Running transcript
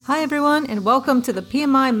Hi, everyone, and welcome to the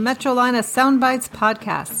PMI Metrolina Soundbites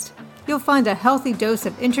podcast. You'll find a healthy dose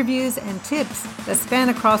of interviews and tips that span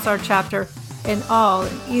across our chapter, and all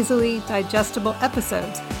in easily digestible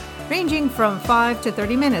episodes, ranging from 5 to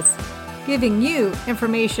 30 minutes, giving you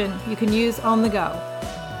information you can use on the go.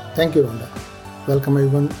 Thank you, Rhonda. Welcome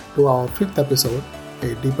everyone to our 5th episode,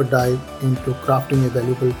 a deeper dive into crafting a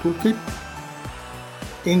valuable toolkit.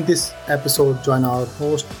 In this episode, join our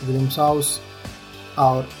host, William Saus,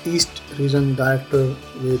 our East Region Director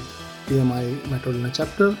with PMI Metrolina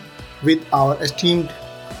Chapter, with our esteemed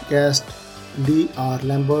guest, Dr.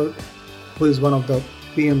 Lambert, who is one of the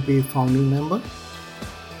PMP founding members,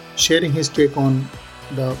 sharing his take on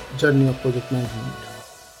the journey of project management.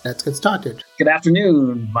 Let's get started. Good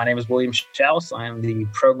afternoon. My name is William Schaus. I am the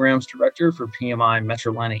Programs Director for PMI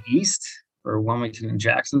Metrolina East for Wilmington and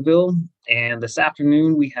Jacksonville. And this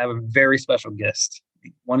afternoon, we have a very special guest.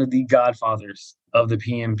 One of the godfathers of the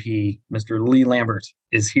PMP, Mr. Lee Lambert,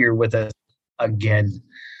 is here with us again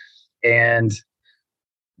and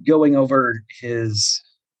going over his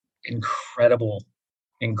incredible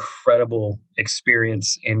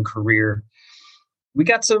experience and career. We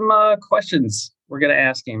got some questions we're going to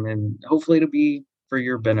ask him, and hopefully it'll be for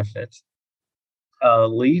your benefit.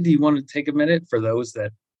 Lee, do you want to take a minute for those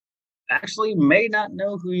that actually may not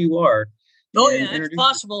know who you are? Oh, yeah, it's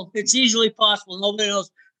possible. It's easily possible. Nobody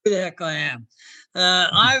knows who the heck I am.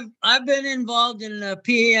 I've been involved in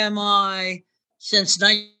PMI since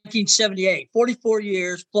 1978, 44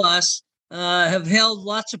 years plus. Have held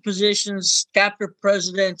lots of positions, chapter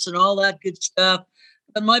presidents, and all that good stuff.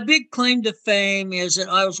 But my big claim to fame is that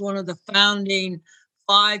I was one of the founding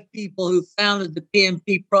 5 people who founded the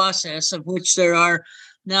PMP process, of which there are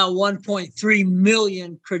now 1.3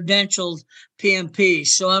 million credentialed PMPs.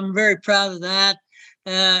 So I'm very proud of that.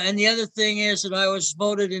 And the other thing is that I was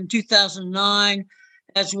voted in 2009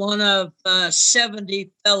 as one of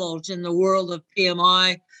 70 fellows in the world of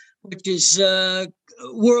PMI, which is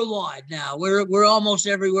worldwide now. We're almost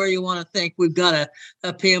everywhere you want to think we've got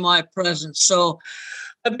a PMI presence. So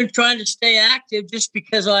I've been trying to stay active just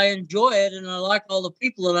because I enjoy it and I like all the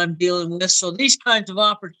people that I'm dealing with. So these kinds of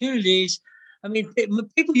opportunities, I mean,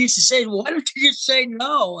 people used to say, well, why don't you just say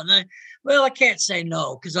no? And I can't say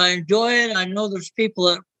no because I enjoy it. I know there's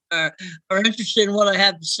people that are interested in what I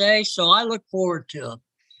have to say, so I look forward to it.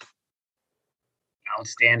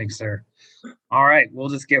 Outstanding, sir. All right, we'll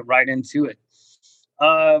just get right into it.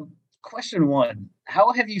 Question 1,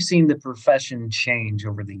 how have you seen the profession change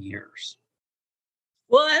over the years?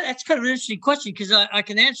 Well, that's kind of an interesting question because I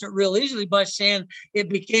can answer it real easily by saying it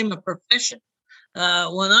became a profession.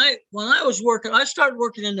 When I was working, I started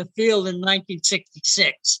working in the field in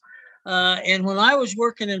 1966. And when I was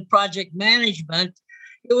working in project management,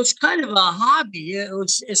 it was kind of a hobby. I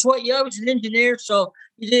was an engineer, so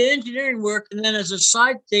you did engineering work, and then as a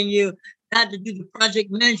side thing, you had to do the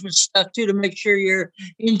project management stuff too to make sure your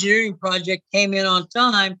engineering project came in on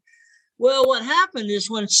time. Well, what happened is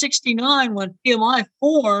when PMI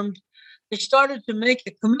formed, they started to make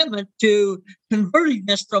a commitment to converting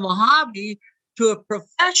this from a hobby to a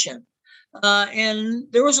profession. And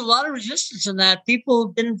there was a lot of resistance in that.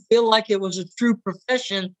 People didn't feel like it was a true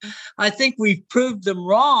profession. I think we've proved them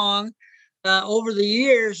wrong. Over the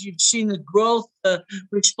years, you've seen the growth,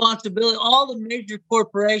 responsibility, all the major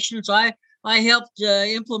corporations. I helped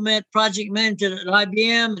implement project management at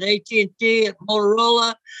IBM, at AT&T, at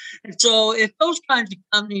Motorola. And so if those kinds of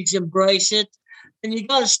companies embrace it, then you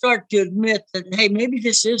got to start to admit that, hey, maybe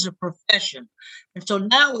this is a profession. And so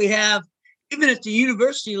now we have, even at the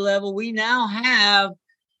university level, we now have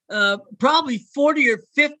probably 40 or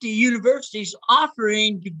 50 universities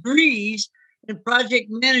offering degrees in project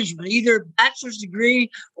management, either bachelor's degree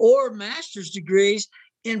or master's degrees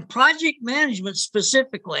in project management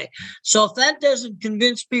specifically. So if that doesn't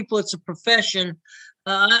convince people it's a profession,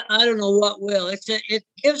 I don't know what will. It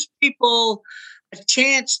gives people a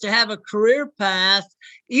chance to have a career path,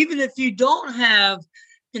 even if you don't have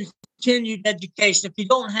continued education, if you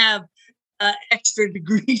don't have extra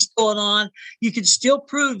degrees going on, you can still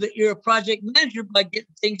prove that you're a project manager by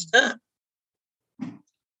getting things done.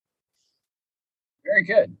 Very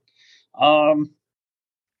good.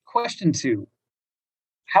 Question 2.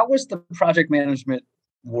 How was the project management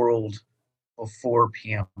world before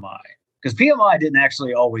PMI? Because PMI didn't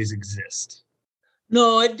actually always exist.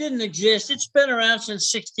 No, it didn't exist. It's been around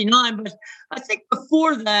since 1969, but I think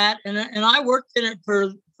before that, and I worked in it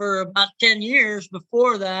for about 10 years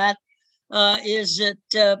before that, is that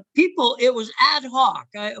it was ad hoc.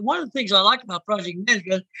 One of the things I like about project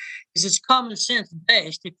management is it's common sense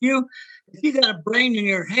based. If you got a brain in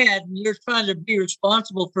your head and you're trying to be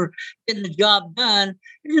responsible for getting the job done,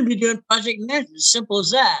 you're going to be doing project management. As simple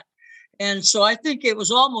as that. And so I think it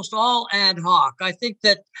was almost all ad hoc. I think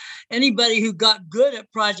that anybody who got good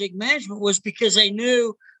at project management was because they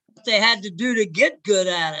knew what they had to do to get good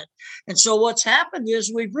at it. And so what's happened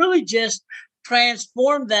is we've really just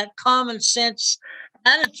transformed that common sense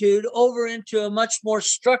attitude over into a much more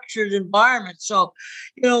structured environment. So,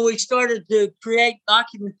 we started to create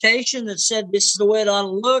documentation that said this is the way it ought to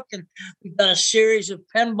look. And we've got a series of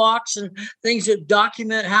PMBOKs and things that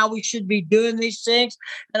document how we should be doing these things.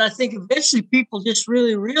 And I think eventually people just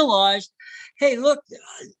really realized, hey, look,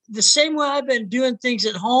 the same way I've been doing things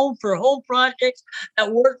at home for home projects,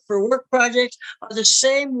 at work for work projects, are the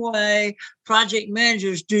same way project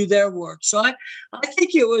managers do their work. So I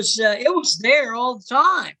think it was there all the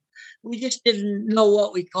time. We just didn't know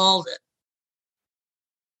what we called it.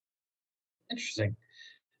 Interesting.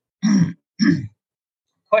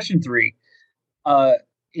 Question 3.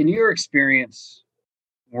 In your experience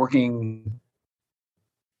working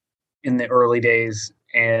in the early days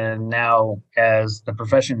and now as the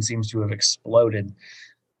profession seems to have exploded,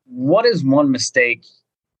 what is one mistake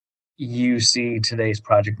you see today's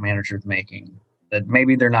project managers making that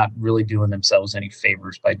maybe they're not really doing themselves any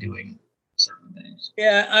favors by doing certain things?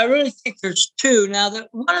 Yeah, I really think there's 2. Now,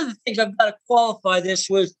 one of the things I've got to qualify this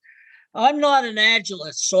with, I'm not an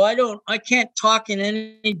agilist, so I can't talk in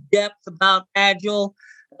any depth about Agile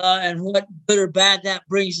and what good or bad that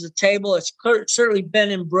brings to the table. It's certainly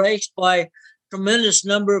been embraced by a tremendous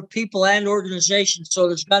number of people and organizations, so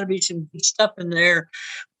there's got to be some good stuff in there.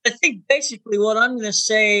 I think basically what I'm going to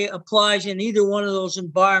say applies in either one of those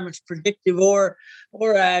environments, predictive or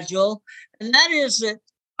agile, and that is that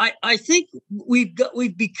I think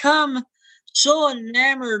we've become so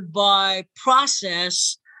enamored by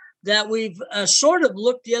process that we've sort of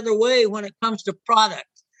looked the other way when it comes to product.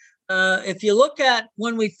 If you look at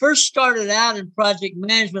when we first started out in project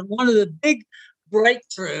management, one of the big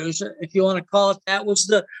breakthroughs, if you want to call it that, was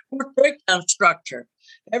the work breakdown structure.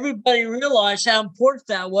 Everybody realized how important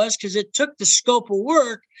that was because it took the scope of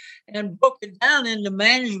work and broke it down into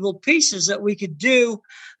manageable pieces that we could do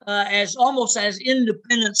as almost as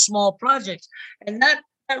independent small projects. And that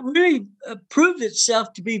really proved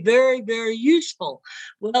itself to be very, very useful.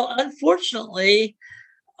 Well, unfortunately,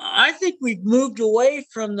 I think we've moved away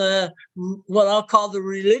from what I'll call the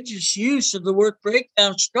religious use of the work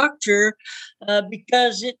breakdown structure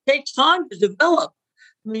because it takes time to develop.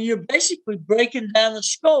 I mean, you're basically breaking down the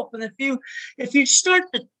scope. And if you start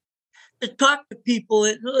to talk to people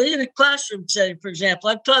in a classroom setting, for example,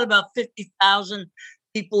 I've taught about 50,000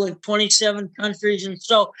 people in 27 countries. And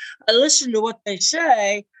so I listen to what they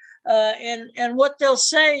say, and what they'll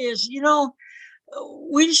say is,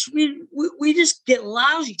 we just get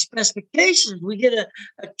lousy specifications. We get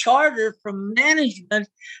a charter from management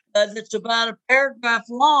that's about a paragraph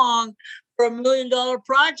long for $1 million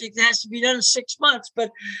project that has to be done in 6 months,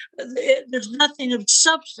 but there's nothing of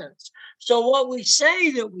substance. So what we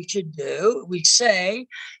say that we should do, is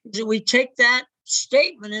that we take that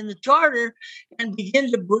statement in the charter and begin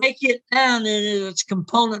to break it down into its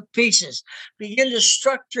component pieces, begin to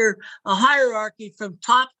structure a hierarchy from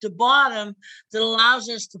top to bottom that allows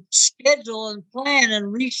us to schedule and plan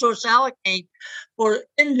and resource allocate for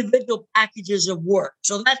individual packages of work.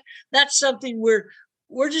 So that's something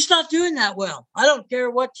we're just not doing that well. I don't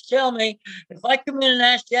care what you tell me. If I come in and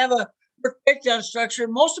ask, do you have a work breakdown structure?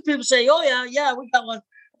 Most of the people say, oh yeah, we got one. I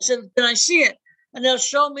said, can I see it? And they'll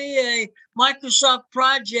show me a Microsoft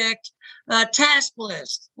project task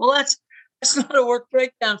list. Well, that's not a work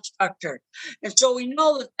breakdown structure. And so we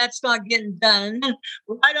know that that's not getting done. And then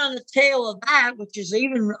right on the tail of that, which is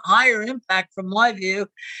even higher impact from my view,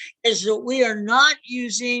 is that we are not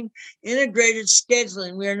using integrated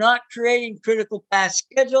scheduling. We are not creating critical path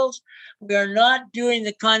schedules. We are not doing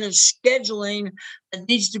the kind of scheduling that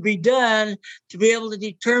needs to be done to be able to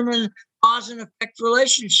determine cause and effect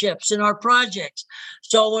relationships in our projects.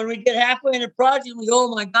 So when we get halfway in a project, we go,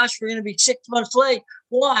 oh my gosh, we're going to be 6 months late.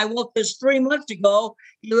 Why? Well, because 3 months ago,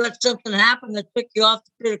 you let something happen that took you off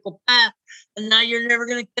the critical path, and now you're never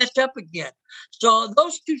going to catch up again. So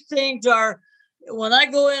those 2 things are, when I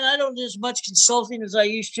go in, I don't do as much consulting as I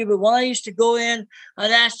used to, but when I used to go in, I'd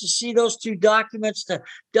ask to see those 2 documents, the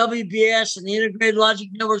WBS and the Integrated Logic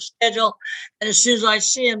Network Schedule. And as soon as I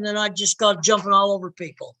see them, then I just go jumping all over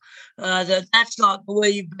people. That's not the way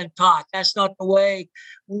you've been taught. That's not the way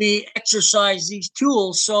we exercise these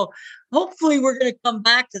tools. So hopefully we're going to come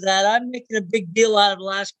back to that. I'm making a big deal out of the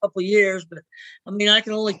last couple of years, but I mean, I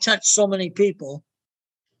can only touch so many people.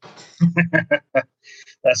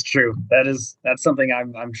 That's true. That's something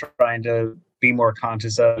I'm trying to be more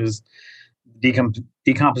conscious of, is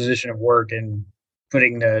decomposition of work and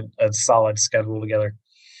putting a solid schedule together.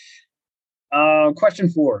 Question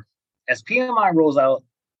 4. As PMI rolls out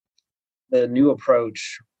the new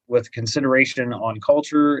approach with consideration on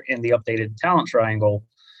culture and the updated talent triangle,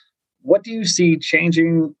 what do you see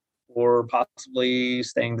changing or possibly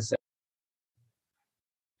staying the same?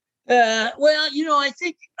 Well, I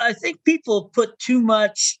think people put too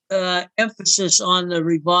much emphasis on the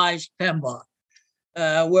revised PMBOK,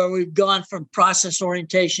 where we've gone from process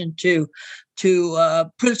orientation to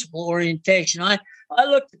principle orientation. I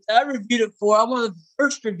reviewed it I'm one of the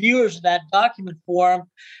first reviewers of that document for them,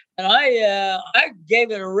 and I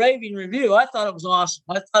gave it a raving review. I thought it was awesome.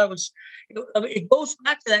 I thought it goes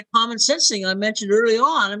back to that common sense thing I mentioned early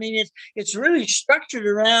on. I mean, it's really structured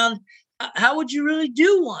around how would you really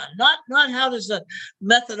do one? Not how does the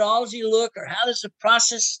methodology look or how does the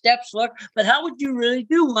process steps look, but how would you really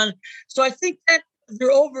do one? So I think that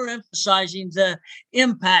they're overemphasizing the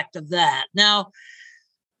impact of that. Now,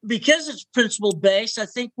 because it's principle based, I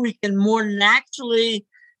think we can more naturally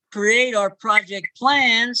create our project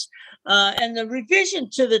plans. And the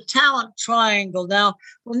revision to the talent triangle. Now,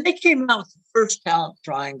 when they came out with the first talent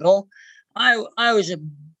triangle, I was a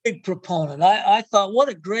big proponent. I thought, what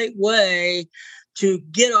a great way to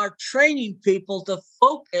get our training people to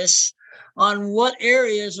focus on what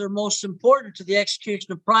areas are most important to the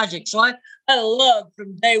execution of projects. So I loved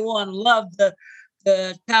from day one,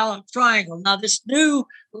 the talent triangle. Now, this new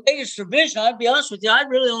latest revision, I'll be honest with you, I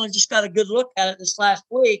really only just got a good look at it this last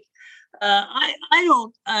week. I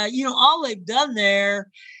don't, all they've done there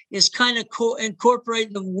is kind of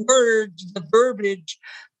incorporate the words, the verbiage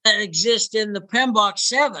that exist in the PMBOK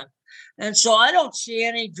 7. And so I don't see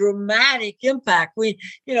any dramatic impact. We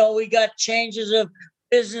got changes of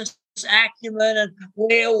business acumen and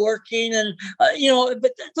way of working and,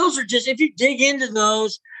 but those are just, if you dig into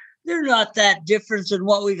those, they're not that different than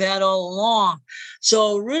what we've had all along.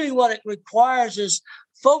 So really what it requires is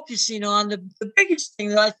focusing on the biggest thing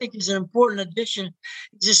that I think is an important addition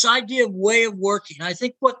is this idea of way of working. I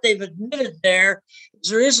think what they've admitted there is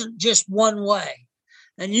there isn't just one way.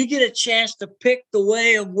 And you get a chance to pick the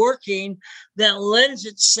way of working that lends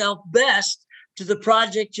itself best to the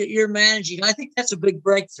project that you're managing. I think that's a big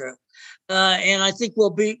breakthrough. And I think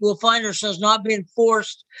we'll find ourselves not being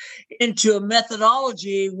forced into a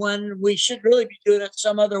methodology when we should really be doing it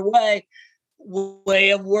some other way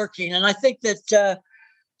of working. And I think that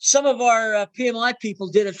some of our PMI people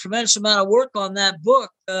did a tremendous amount of work on that book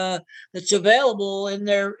that's available in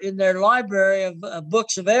their library of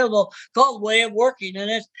books available called Way of Working. And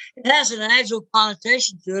it has an agile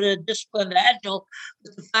connotation to it, a disciplined agile.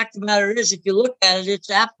 But the fact of the matter is, if you look at it, it's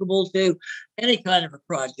applicable to any kind of a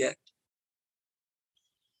project.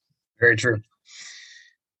 Very true.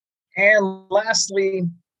 And lastly,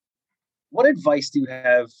 what advice do you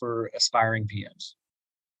have for aspiring PMs?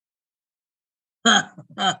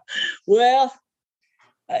 Well,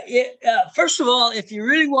 first of all, if you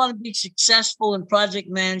really want to be successful in project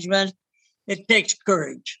management, it takes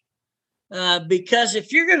courage. Because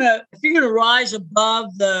if you're gonna rise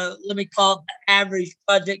above the, let me call it the average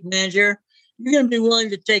project manager, you're gonna be willing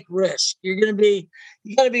to take risks. You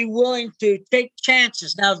gotta be willing to take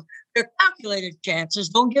chances. Now, they're calculated chances.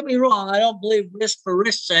 Don't get me wrong. I don't believe risk for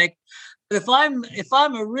risk's sake. But if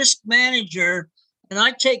I'm a risk manager and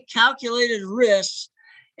I take calculated risks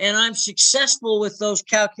and I'm successful with those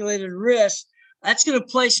calculated risks, that's going to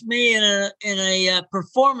place me in a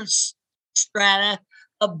performance strata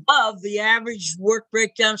above the average work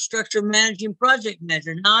breakdown structure managing project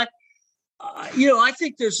manager. Now, I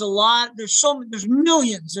think there's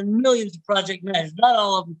millions and millions of project managers. Not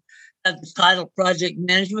all of them have the title project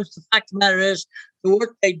management. The fact of the matter is, the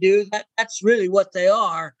work they do, that's really what they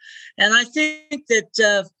are. And I think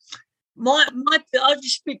that I'll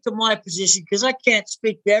just speak to my position because I can't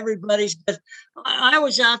speak to everybody's, but I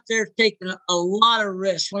was out there taking a lot of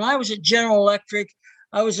risks. When I was at General Electric,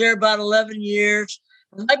 I was there about 11 years,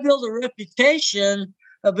 and I built a reputation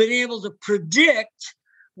of being able to predict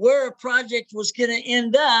where a project was going to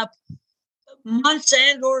end up months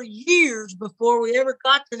and or years before we ever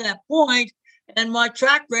got to that point. And my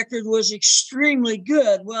track record was extremely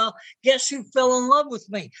good. Well, guess who fell in love with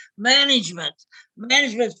me? Management.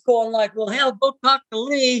 Management's going like, well, hell, go talk to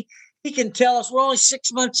Lee. He can tell us we're only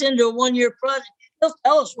 6 months into a 1-year project. He'll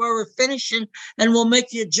tell us where we're finishing and we'll make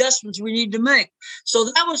the adjustments we need to make. So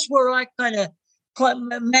that was where I kind of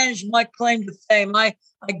manage my claim to fame. I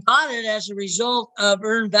got it as a result of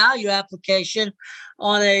earned value application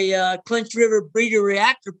on a Clinch River breeder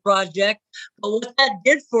reactor project. But what that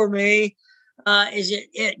did for me is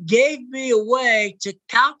it gave me a way to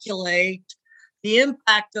calculate the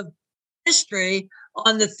impact of history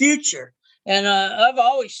on the future. And I've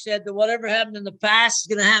always said that whatever happened in the past is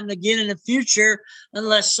going to happen again in the future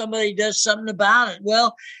unless somebody does something about it.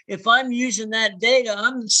 Well, if I'm using that data,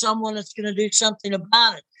 I'm someone that's going to do something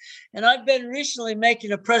about it. And I've been recently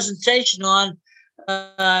making a presentation on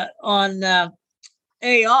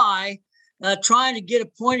AI, trying to get a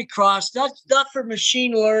point across, not for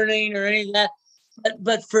machine learning or any of that,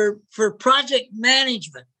 but for project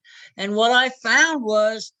management. And what I found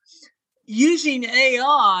was using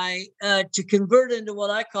AI to convert into what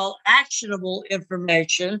I call actionable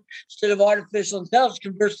information instead of artificial intelligence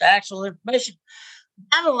converts to actionable information.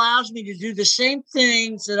 That allows me to do the same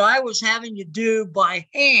things that I was having to do by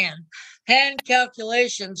hand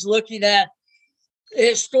calculations, looking at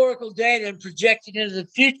historical data and projecting into the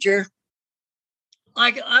future.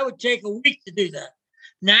 I would take a week to do that.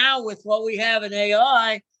 Now, with what we have in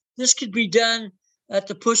AI, this could be done at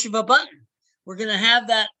the push of a button. We're going to have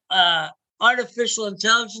that artificial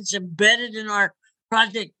intelligence embedded in our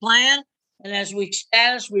project plan. And as we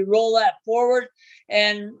status, we roll that forward.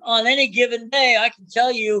 And on any given day, I can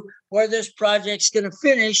tell you where this project's going to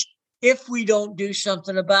finish if we don't do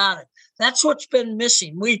something about it. That's what's been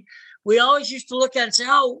missing. We always used to look at it and say,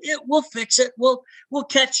 we'll fix it. We'll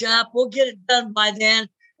catch up. We'll get it done by then.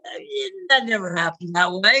 That never happened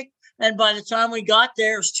that way. And by the time we got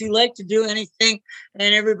there, it was too late to do anything,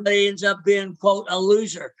 and everybody ends up being, quote, a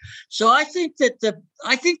loser. So I think that the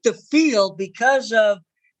field, because of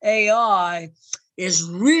AI, is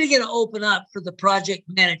really going to open up for the project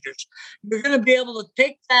managers. You're going to be able to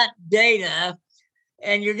take that data,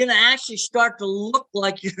 and you're going to actually start to look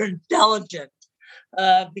like you're intelligent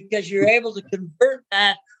because you're able to convert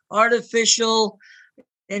that artificial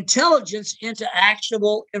intelligence into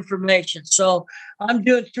actionable information. So I'm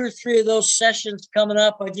doing 2 or 3 of those sessions coming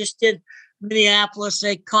up. I just did Minneapolis.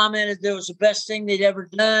 They commented that it was the best thing they'd ever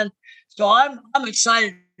done. So I'm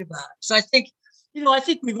excited about it. So I think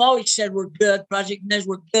we've always said we're good. Project managers,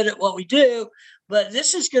 we're good at what we do, but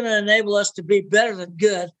this is going to enable us to be better than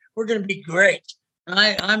good. We're going to be great. And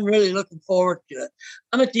I'm really looking forward to it.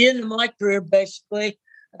 I'm at the end of my career, basically,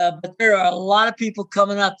 but there are a lot of people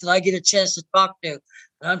coming up that I get a chance to talk to.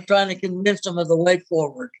 I'm trying to convince them of the way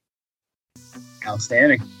forward.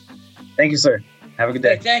 Outstanding. Thank you, sir. Have a good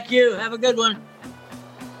day. Thank you. Have a good one.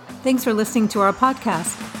 Thanks for listening to our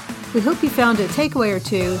podcast. We hope you found a takeaway or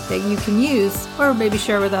two that you can use or maybe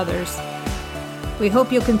share with others. We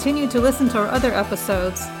hope you'll continue to listen to our other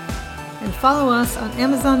episodes and follow us on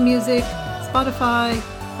Amazon Music, Spotify,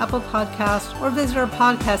 Apple Podcasts, or visit our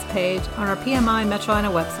podcast page on our PMI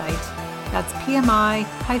Metrolina website. That's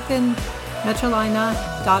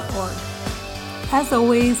PMI-Metrolina.org. As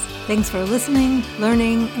always, thanks for listening,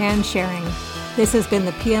 learning, and sharing. This has been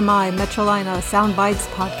the PMI Metrolina Soundbites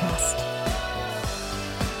podcast.